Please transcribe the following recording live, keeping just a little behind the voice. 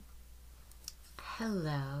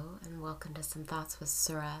Hello, and welcome to Some Thoughts with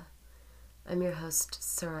Surah. I'm your host,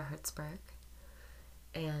 Surah Hertzberg,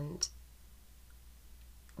 and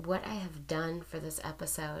what I have done for this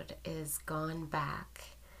episode is gone back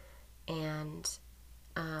and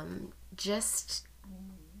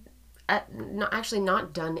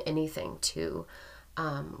not done anything to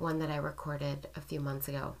one that I recorded a few months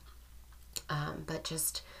ago, but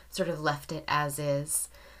just sort of left it as is.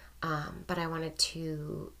 But I wanted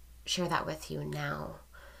to share that with you now.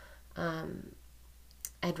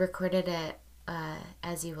 I'd recorded it,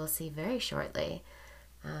 as you will see very shortly.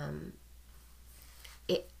 I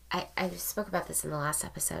spoke about this in the last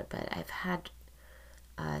episode, but I've had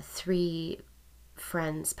 3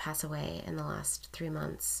 friends pass away in the last 3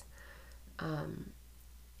 months.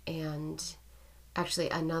 And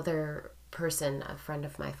actually another person, a friend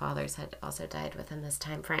of my father's, had also died within this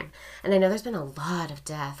time frame. And I know there's been a lot of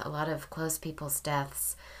death, a lot of close people's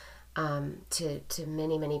deaths, to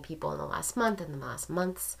many, many people in the last month and the last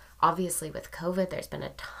months. Obviously with COVID, there's been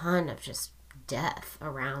a ton of just death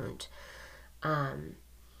around. And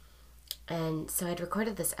so I'd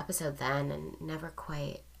recorded this episode then and never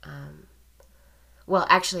quite, well,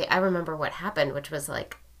 actually I remember what happened, which was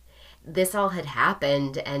like, this all had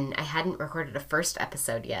happened and I hadn't recorded a first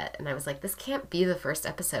episode yet. And I was like, this can't be the first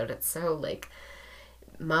episode. It's so like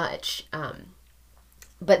much.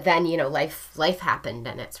 But then, life happened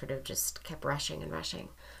and it sort of just kept rushing and rushing.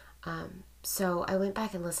 So I went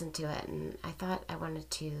back and listened to it and I thought I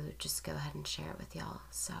wanted to just go ahead and share it with y'all.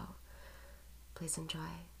 So please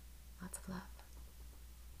enjoy. Lots of love.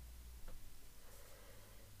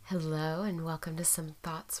 Hello and welcome to Some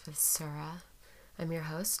Thoughts with Surah. I'm your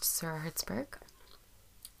host, Surah Hertzberg.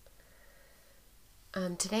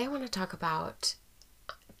 Today I want to talk about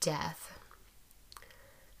death.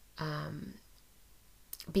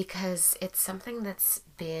 Because it's something that's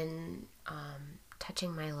been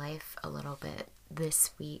touching my life a little bit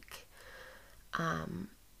this week,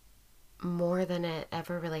 more than it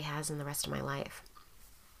ever really has in the rest of my life.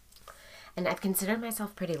 And I've considered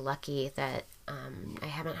myself pretty lucky that I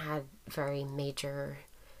haven't had very major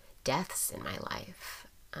deaths in my life.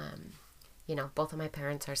 Both of my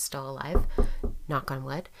parents are still alive, knock on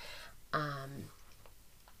wood.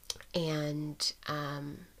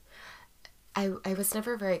 I was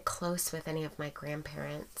never very close with any of my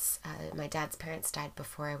grandparents. My dad's parents died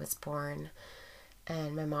before I was born,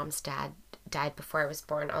 and my mom's dad died before I was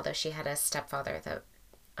born, although she had a stepfather that,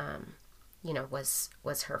 was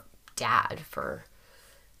her dad for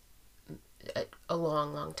a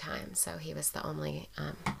long, long time. So he was the only,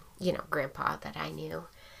 grandpa that I knew.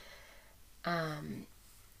 And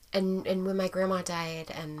when my grandma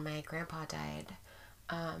died and my grandpa died,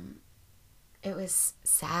 it was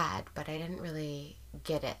sad, but I didn't really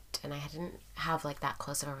get it, and I didn't have like that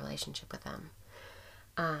close of a relationship with them.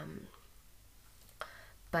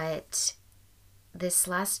 But this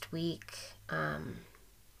last week,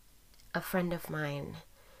 a friend of mine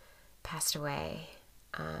passed away,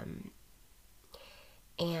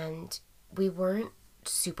 and we weren't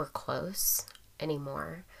super close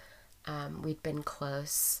anymore. We'd been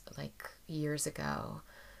close like years ago.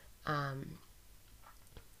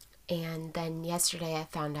 And then yesterday I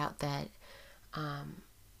found out that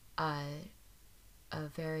a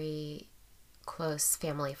very close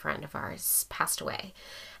family friend of ours passed away.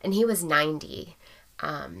 And he was 90,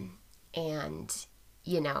 and,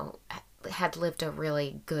 had lived a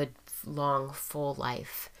really good, long, full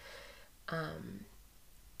life.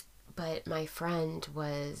 But my friend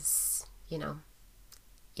was, young,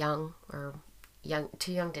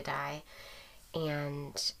 too young to die.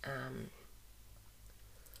 And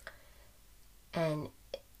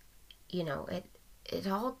it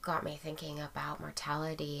all got me thinking about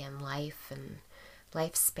mortality and life and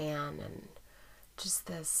lifespan and just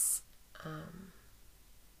this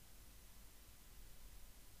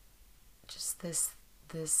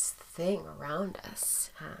thing around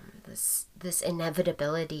us, this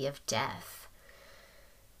inevitability of death.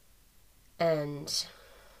 And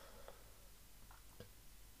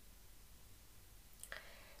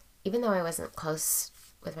even though I wasn't close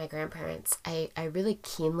with my grandparents, I really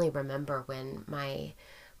keenly remember when my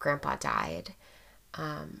grandpa died,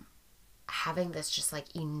 having this just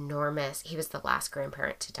like enormous, he was the last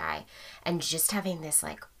grandparent to die, and just having this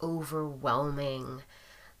like overwhelming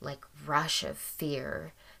like rush of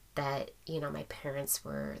fear that, my parents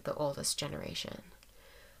were the oldest generation.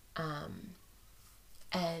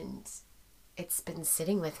 And it's been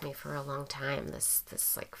sitting with me for a long time, this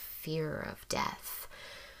like fear of death.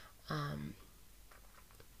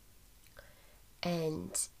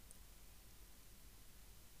 And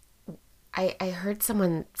I heard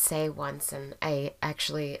someone say once, and I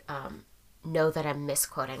actually know that I'm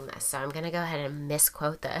misquoting this, so I'm going to go ahead and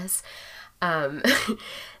misquote this, um,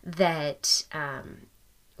 that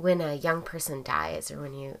when a young person dies, or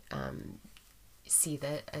when you see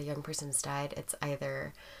that a young person's died, it's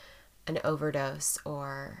either an overdose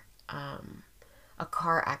or a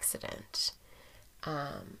car accident.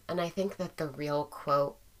 And I think that the real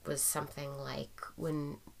quote was something like,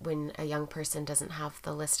 when a young person doesn't have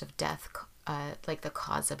the list of death, like the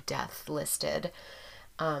cause of death listed,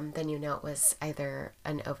 then you know it was either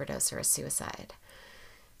an overdose or a suicide.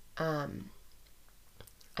 I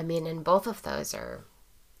mean, and both of those are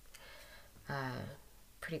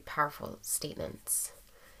pretty powerful statements.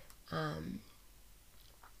 And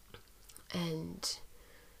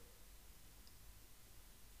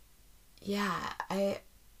yeah, I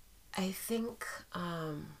think,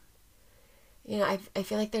 I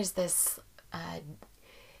feel like there's this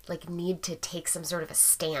like need to take some sort of a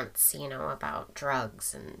stance, about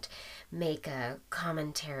drugs, and make a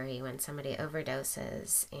commentary when somebody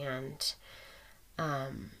overdoses. And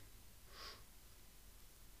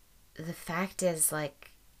the fact is,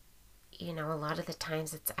 like, a lot of the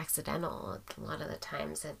times it's accidental. A lot of the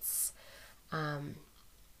times it's,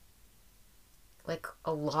 like,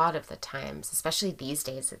 a lot of the times, especially these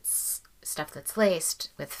days, it's stuff that's laced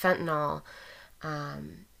with fentanyl,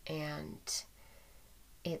 and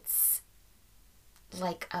it's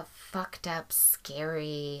like a fucked up,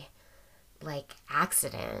 scary, like,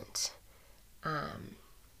 accident.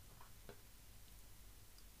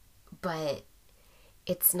 But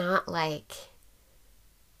it's not like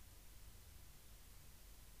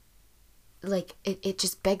it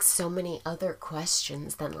just begs so many other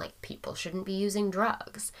questions than, like, people shouldn't be using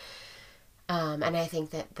drugs. And I think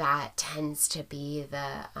that tends to be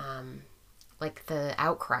the like the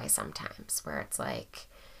outcry sometimes, where it's like,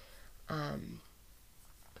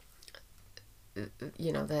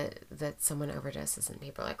 that someone overdoses and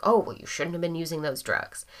people are like, oh, well, you shouldn't have been using those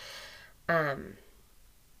drugs. And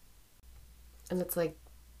it's like,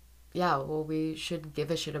 yeah, well, we should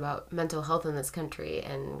give a shit about mental health in this country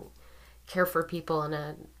and care for people in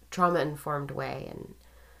a trauma-informed way, and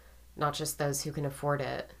not just those who can afford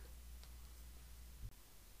it.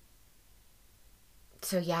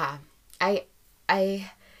 So yeah, I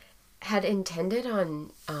had intended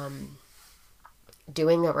on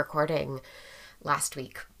doing a recording last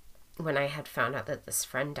week when I had found out that this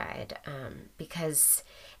friend died, because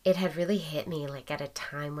it had really hit me, like, at a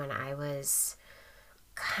time when I was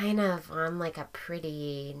kind of on, like, a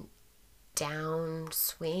pretty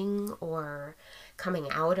downswing, or coming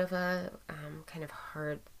out of a kind of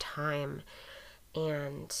hard time.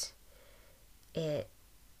 And it's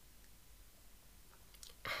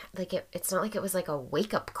not like it was like a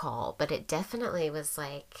wake-up call, but it definitely was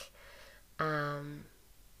like, oh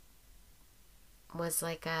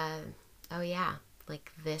yeah,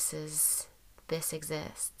 like, this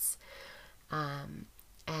exists.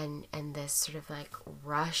 And this sort of, like,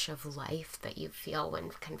 rush of life that you feel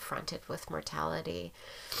when confronted with mortality.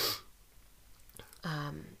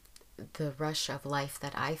 The rush of life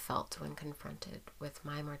that I felt when confronted with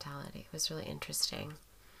my mortality was really interesting.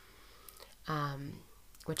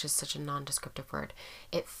 Which is such a non-descriptive word.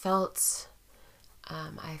 I felt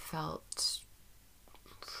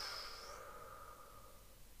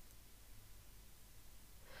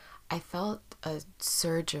a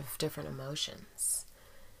surge of different emotions.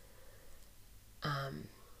 I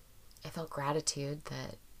felt gratitude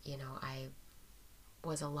that, I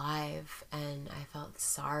was alive, and I felt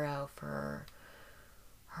sorrow for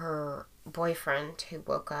her boyfriend, who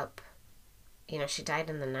woke up, she died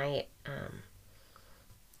in the night.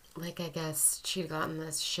 I guess she'd gotten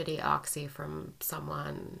this shitty oxy from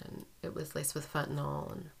someone, and it was laced with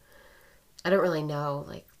fentanyl, and I don't really know,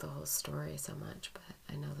 like, the whole story so much, but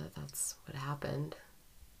I know that that's what happened.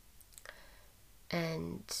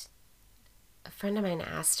 And a friend of mine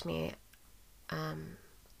asked me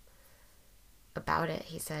about it.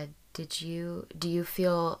 He said, do you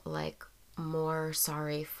feel, like, more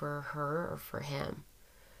sorry for her or for him?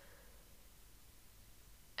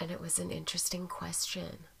 And it was an interesting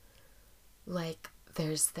question. Like,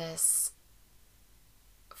 there's this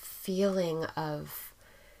feeling of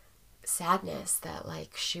sadness that,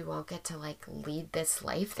 like, she won't get to, like, lead this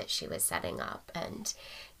life that she was setting up. And,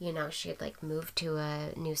 she had, like, moved to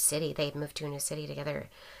a new city. They'd moved to a new city together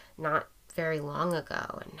not very long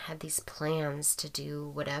ago, and had these plans to do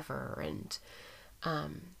whatever. And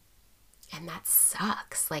that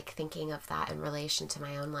sucks, like, thinking of that in relation to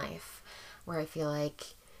my own life, where I feel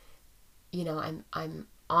like, I'm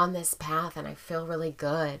on this path and I feel really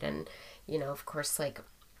good. And, of course, like,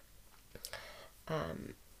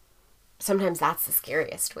 sometimes that's the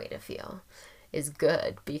scariest way to feel, is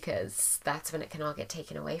good, because that's when it can all get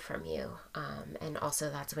taken away from you. And also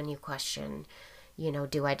that's when you question,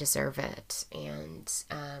 do I deserve it? And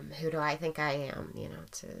who do I think I am,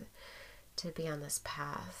 to be on this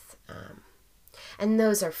path? And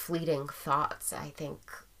those are fleeting thoughts, I think,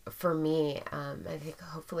 for me. I think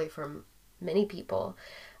hopefully for many people,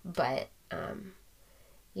 but,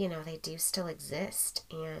 they do still exist.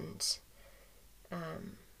 And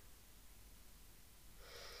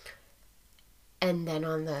then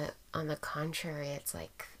on the contrary, it's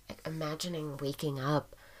like imagining waking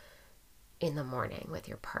up in the morning with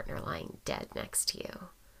your partner lying dead next to you.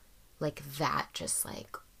 Like that just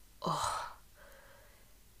like,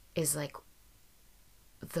 is like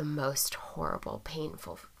the most horrible,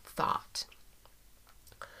 painful thought.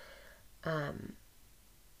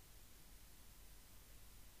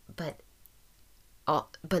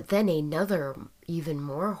 But then another even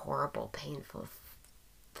more horrible, painful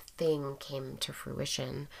thing came to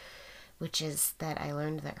fruition, which is that I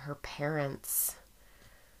learned that her parents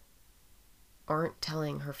aren't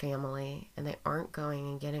telling her family, and they aren't going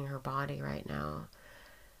and getting her body right now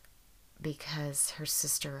because her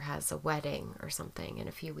sister has a wedding or something in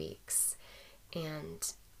a few weeks.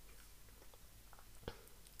 And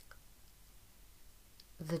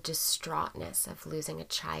the distraughtness of losing a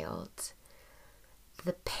child,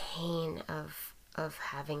 the pain of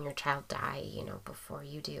having your child die, before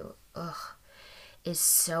you do, is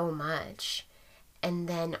so much. And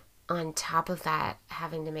then on top of that,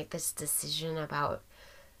 having to make this decision about,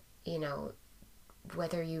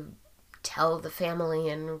 whether you tell the family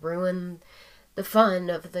and ruin the fun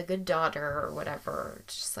of the good daughter or whatever. It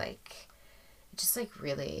just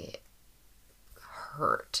really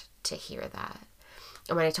hurt to hear that.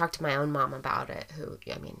 And when I talked to my own mom about it,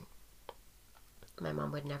 my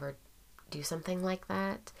mom would never do something like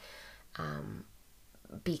that,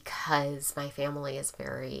 because my family is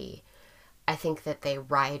very, I think that they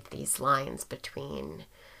ride these lines between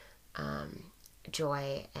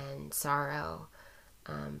joy and sorrow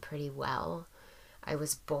pretty well. I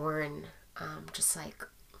was born just like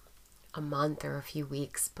a month or a few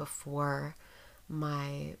weeks before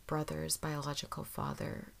my brother's biological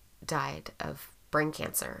father died of brain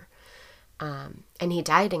cancer. And he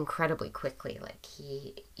died incredibly quickly. Like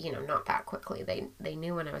not that quickly. They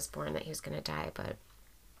knew when I was born that he was going to die, but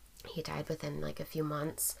he died within like a few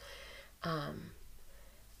months. And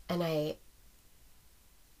I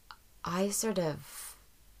sort of,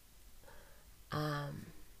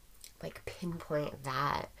 like pinpoint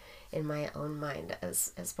that in my own mind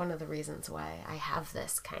as one of the reasons why I have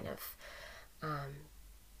this kind of,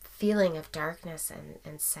 feeling of darkness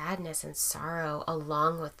and sadness and sorrow,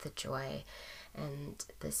 along with the joy and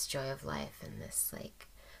this joy of life and this like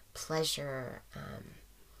pleasure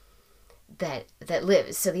that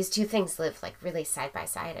lives. So these two things live like really side by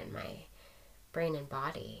side in my brain and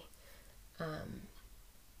body.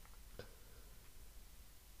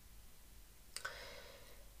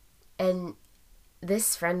 And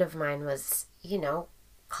this friend of mine was,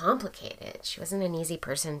 complicated. She wasn't an easy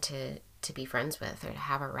person to be friends with or to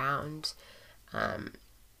have around.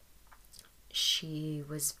 She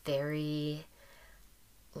was very,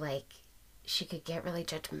 she could get really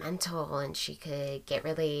judgmental, and she could get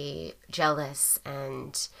really jealous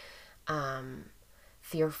and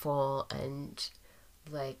fearful, and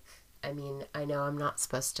I know I'm not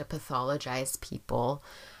supposed to pathologize people,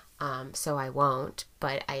 so I won't,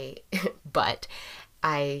 but I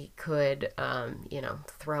could,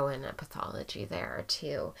 throw in a pathology there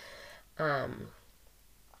too.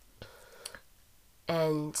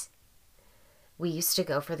 And we used to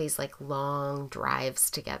go for these like long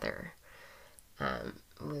drives together.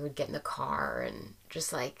 We would get in the car and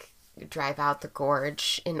just like drive out the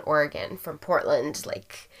gorge in Oregon from Portland,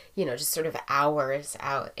 just sort of hours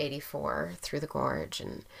out 84 through the gorge.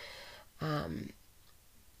 And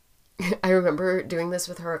I remember doing this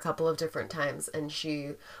with her a couple of different times, and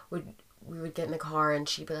we would get in the car and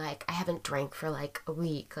she'd be like, I haven't drank for like a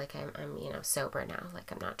week. Like I'm sober now.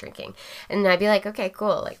 Like I'm not drinking. And I'd be like, okay,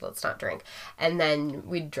 cool. Like let's not drink. And then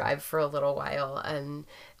we'd drive for a little while and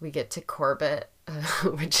we get to Corbett,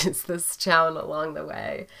 which is this town along the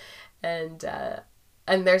way. And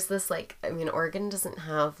there's this Oregon doesn't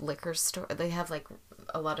have liquor store. They have like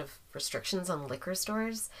a lot of restrictions on liquor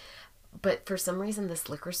stores. But for some reason, this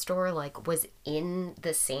liquor store, was in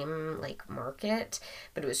the same, market,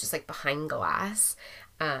 but it was just, behind glass.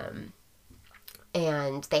 And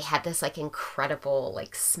they had this, incredible,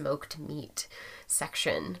 smoked meat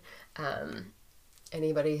section.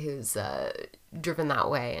 Anybody who's driven that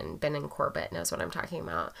way and been in Corbett knows what I'm talking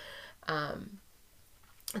about.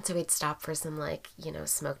 And so we'd stop for some, like, you know,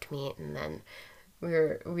 smoked meat, and then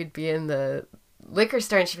we'd be in the liquor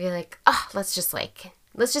store, and she'd be like, oh, let's just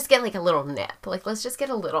get like a little nip. Like, let's just get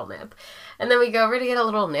a little nip. And then we go over to get a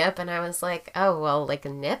little nip, and I was like, oh, well, like,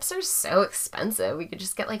 nips are so expensive. We could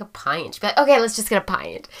just get like a pint. She'd be like, okay, let's just get a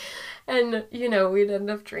pint. And, you know, we'd end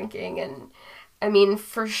up drinking. And I mean,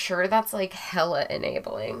 for sure, that's like hella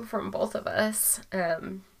enabling from both of us.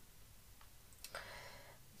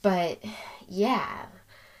 But yeah.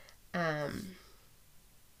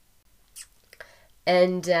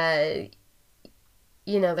 And,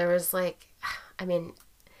 you know, there was like, I mean,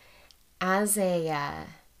 as a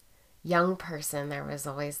young person, there was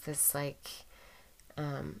always this like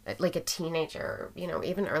a teenager, you know,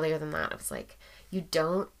 even earlier than that, it was like, you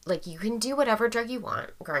can do whatever drug you want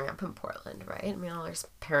growing up in Portland, right? I mean, all our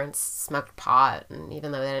parents smoked pot, and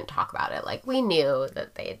even though they didn't talk about it, like, we knew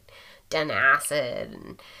that they'd done acid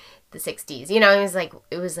in the 60s. You know,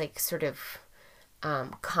 it was like sort of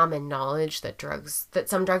common knowledge that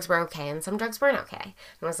some drugs were okay and some drugs weren't okay. And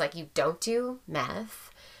it was like, you don't do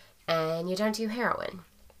meth and you don't do heroin,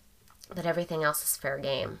 but everything else is fair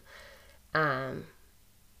game.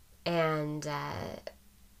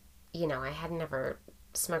 You know, I had never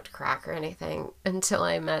smoked crack or anything until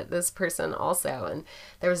I met this person also. And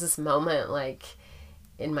there was this moment, like,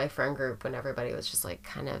 in my friend group when everybody was just like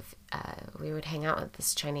kind of, we would hang out at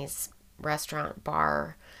this Chinese restaurant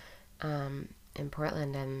bar in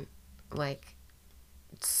Portland and like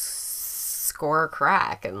score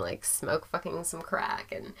crack and like smoke fucking some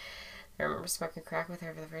crack. And I remember smoking crack with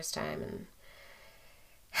her for the first time. And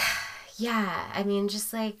yeah, I mean,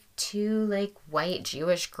 just like two like white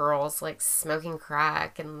Jewish girls like smoking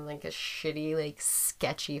crack in like a shitty, like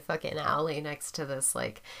sketchy fucking alley next to this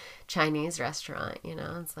like Chinese restaurant, you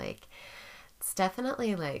know? It's like, it's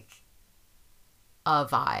definitely like a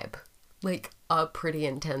vibe, like a pretty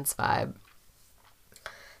intense vibe.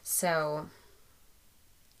 So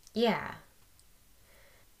yeah,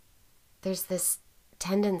 there's this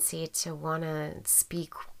tendency to want to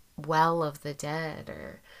speak well of the dead,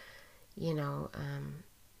 or, you know,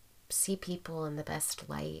 see people in the best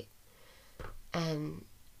light. And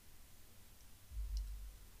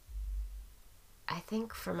I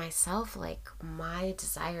think for myself, like, my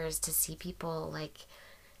desire is to see people like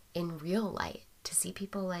in real light, to see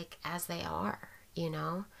people like as they are, you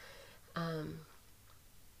know? And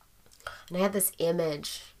I had this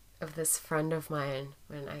image of this friend of mine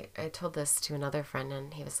when I told this to another friend,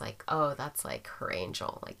 and he was like, oh, that's like her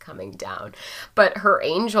angel, like, coming down. But her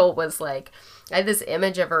angel was like, I had this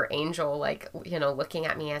image of her angel, like, you know, looking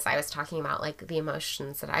at me as I was talking about like the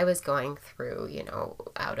emotions that I was going through, you know,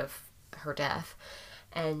 out of her death.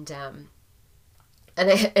 And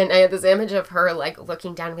I had this image of her like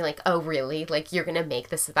looking down and being like, oh, really? Like, you're gonna make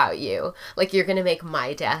this about you? Like, you're gonna make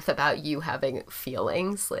my death about you having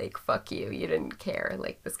feelings? Like, fuck you. You didn't care.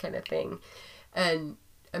 Like, this kind of thing. And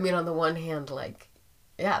I mean, on the one hand, like,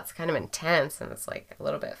 yeah, it's kind of intense and it's like a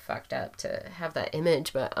little bit fucked up to have that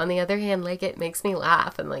image. But on the other hand, like, it makes me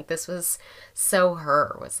laugh. And like, this was so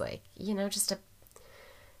her, was like, you know, just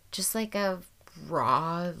like a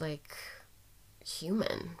raw, like,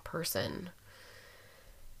 human person.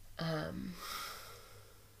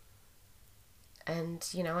 And,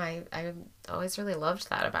 you know, I always really loved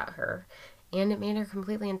that about her, and it made her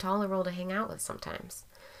completely intolerable to hang out with sometimes.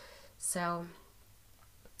 So,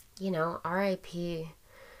 you know, R.I.P.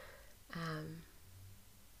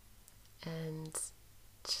 And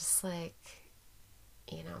just like,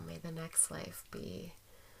 you know, may the next life be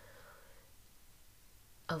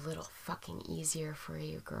a little fucking easier for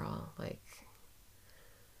you, girl. Like,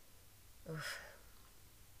 oof.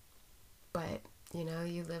 But, you know,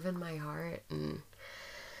 you live in my heart. And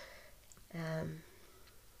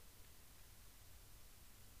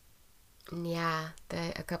yeah,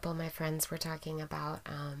 a couple of my friends were talking about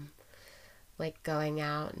like going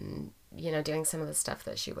out and, you know, doing some of the stuff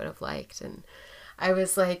that she would have liked. And I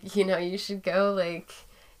was like, you know, you should go like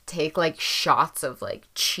take like shots of like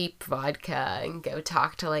cheap vodka and go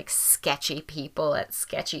talk to like sketchy people at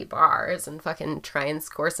sketchy bars and fucking try and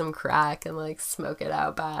score some crack and like smoke it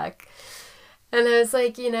out back. And I was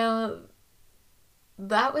like, you know,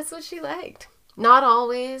 that was what she liked. Not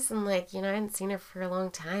always, and like, you know, I hadn't seen her for a long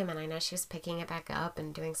time, and I know she was picking it back up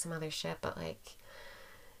and doing some other shit, but like,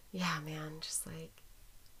 yeah, man, just like,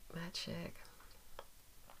 that chick.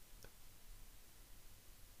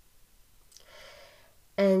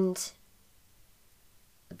 And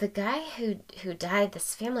the guy who died,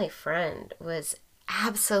 this family friend, was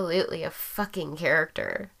absolutely a fucking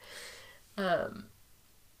character.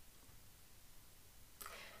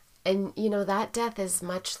 And, you know, that death is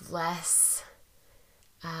much less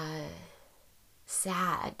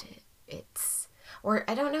sad. Or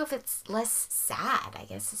I don't know if it's less sad. I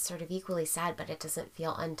guess it's sort of equally sad, but it doesn't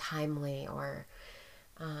feel untimely or,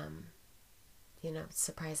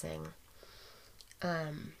 surprising.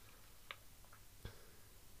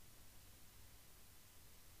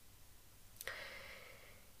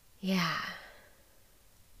 Yeah.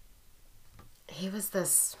 He was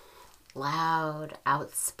this loud,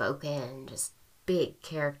 outspoken, just big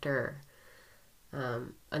character.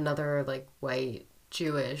 Another like white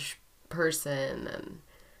Jewish person,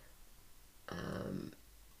 and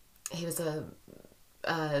he was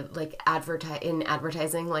like in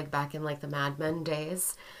advertising, like back in like the Mad Men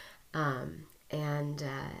days, and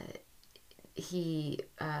he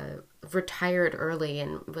retired early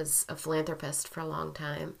and was a philanthropist for a long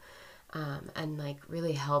time, and like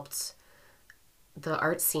really helped the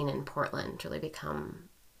art scene in Portland really become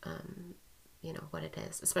what it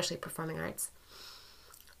is, especially performing arts.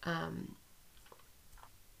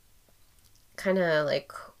 Kind of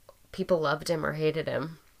like people loved him or hated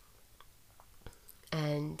him,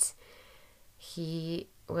 and he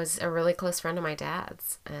was a really close friend of my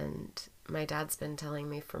dad's, and my dad's been telling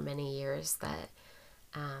me for many years that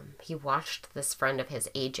he watched this friend of his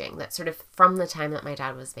aging, that sort of from the time that my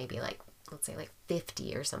dad was maybe like, let's say like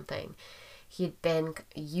 50 or something, he'd been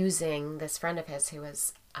using this friend of his who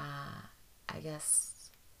was I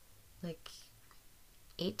guess like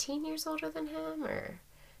 18 years older than him or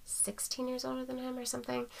 16 years older than him or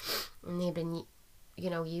something, and they'd been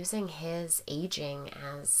using his aging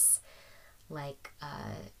as like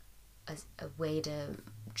a way to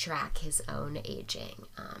track his own aging,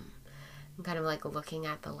 kind of like looking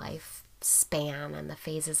at the lifespan and the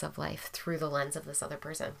phases of life through the lens of this other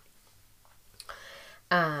person.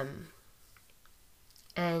 And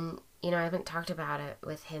I haven't talked about it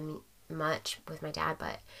with him much with my dad,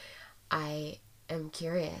 but I am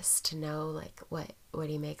curious to know like what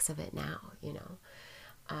he makes of it now,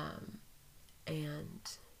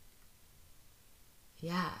 and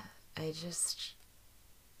yeah, it's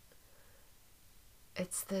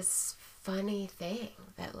this funny thing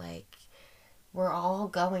that like we're all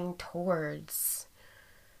going towards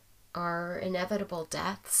our inevitable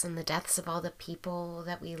deaths and the deaths of all the people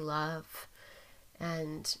that we love,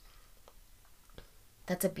 and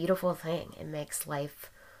that's a beautiful thing. It makes life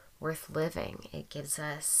worth living. It gives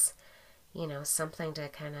us, something to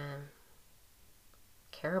kind of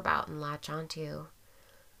care about and latch onto.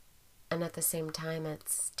 And at the same time,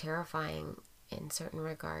 it's terrifying in certain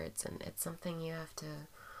regards, and it's something you have to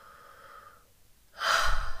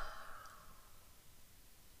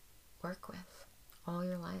work with all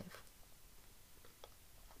your life.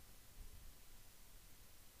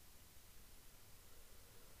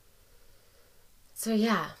 So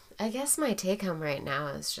yeah, I guess my take home right now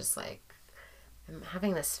is just like I'm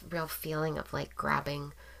having this real feeling of like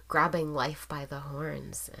grabbing life by the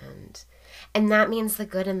horns, and that means the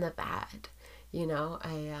good and the bad.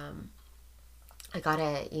 I got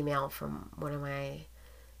an email from one of my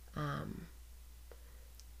I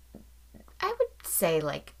would say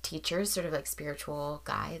like teachers, sort of like spiritual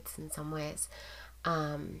guides in some ways.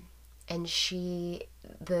 And the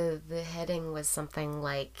heading was something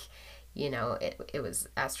like, it was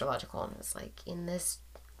astrological, and it was like, in this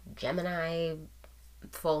Gemini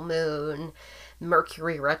full moon,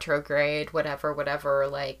 Mercury retrograde, whatever,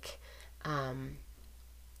 like,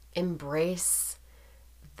 embrace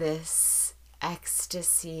this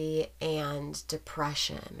ecstasy and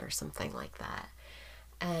depression or something like that.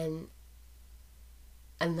 And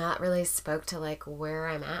that really spoke to like where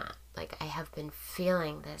I'm at. Like I have been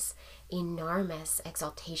feeling this enormous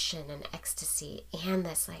exaltation and ecstasy and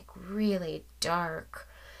this like really dark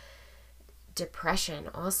depression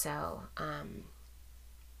also.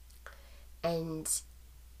 And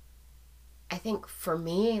I think for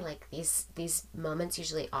me, like these moments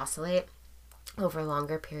usually oscillate over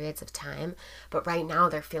longer periods of time, but right now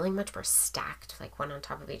they're feeling much more stacked, like one on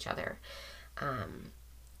top of each other.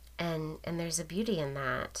 And there's a beauty in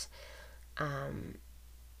that,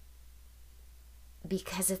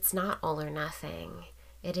 because it's not all or nothing.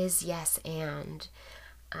 It is yes and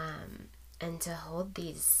to hold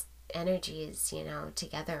these energies,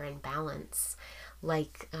 together in balance,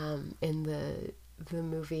 like in the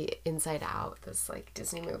movie Inside Out, this like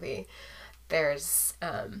Disney movie. There's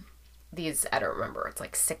these, I don't remember, it's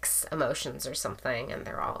like 6 emotions or something, and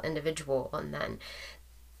they're all individual, and then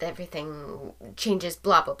everything changes,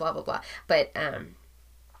 blah blah blah blah blah. But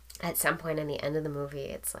at some point in the end of the movie,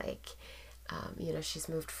 it's like she's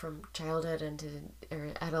moved from childhood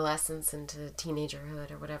or adolescence into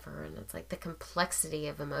teenagerhood or whatever, and it's like the complexity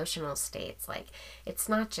of emotional states. Like, it's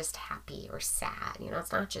not just happy or sad,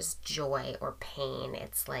 it's not just joy or pain,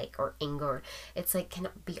 it's like, or anger. It's like, can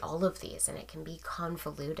be all of these, and it can be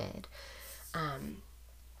convoluted.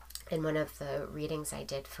 In one of the readings I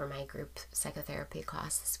did for my group psychotherapy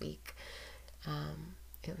class this week,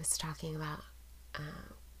 it was talking about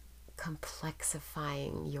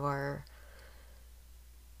complexifying your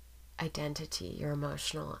identity, your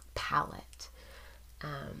emotional palette.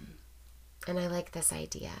 And I like this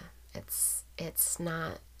idea. It's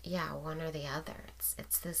not, one or the other.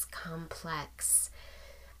 It's this complex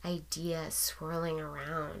idea swirling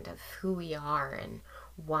around of who we are and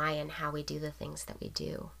why and how we do the things that we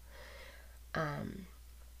do.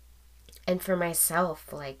 And for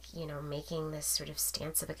myself, like, making this sort of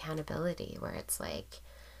stance of accountability where it's like,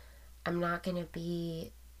 I'm not going to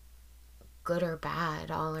be good or bad,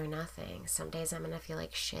 all or nothing. Some days I'm going to feel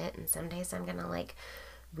like shit, and some days I'm going to like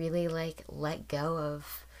really like let go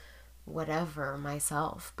of whatever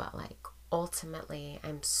myself, but like ultimately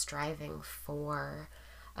I'm striving for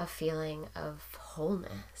a feeling of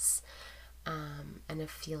wholeness, and a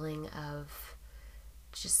feeling of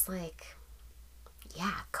just like,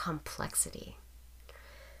 complexity.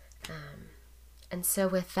 And so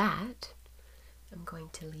with that, I'm going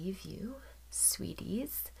to leave you,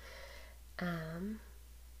 sweeties.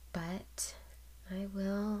 But I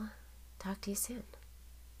will talk to you soon.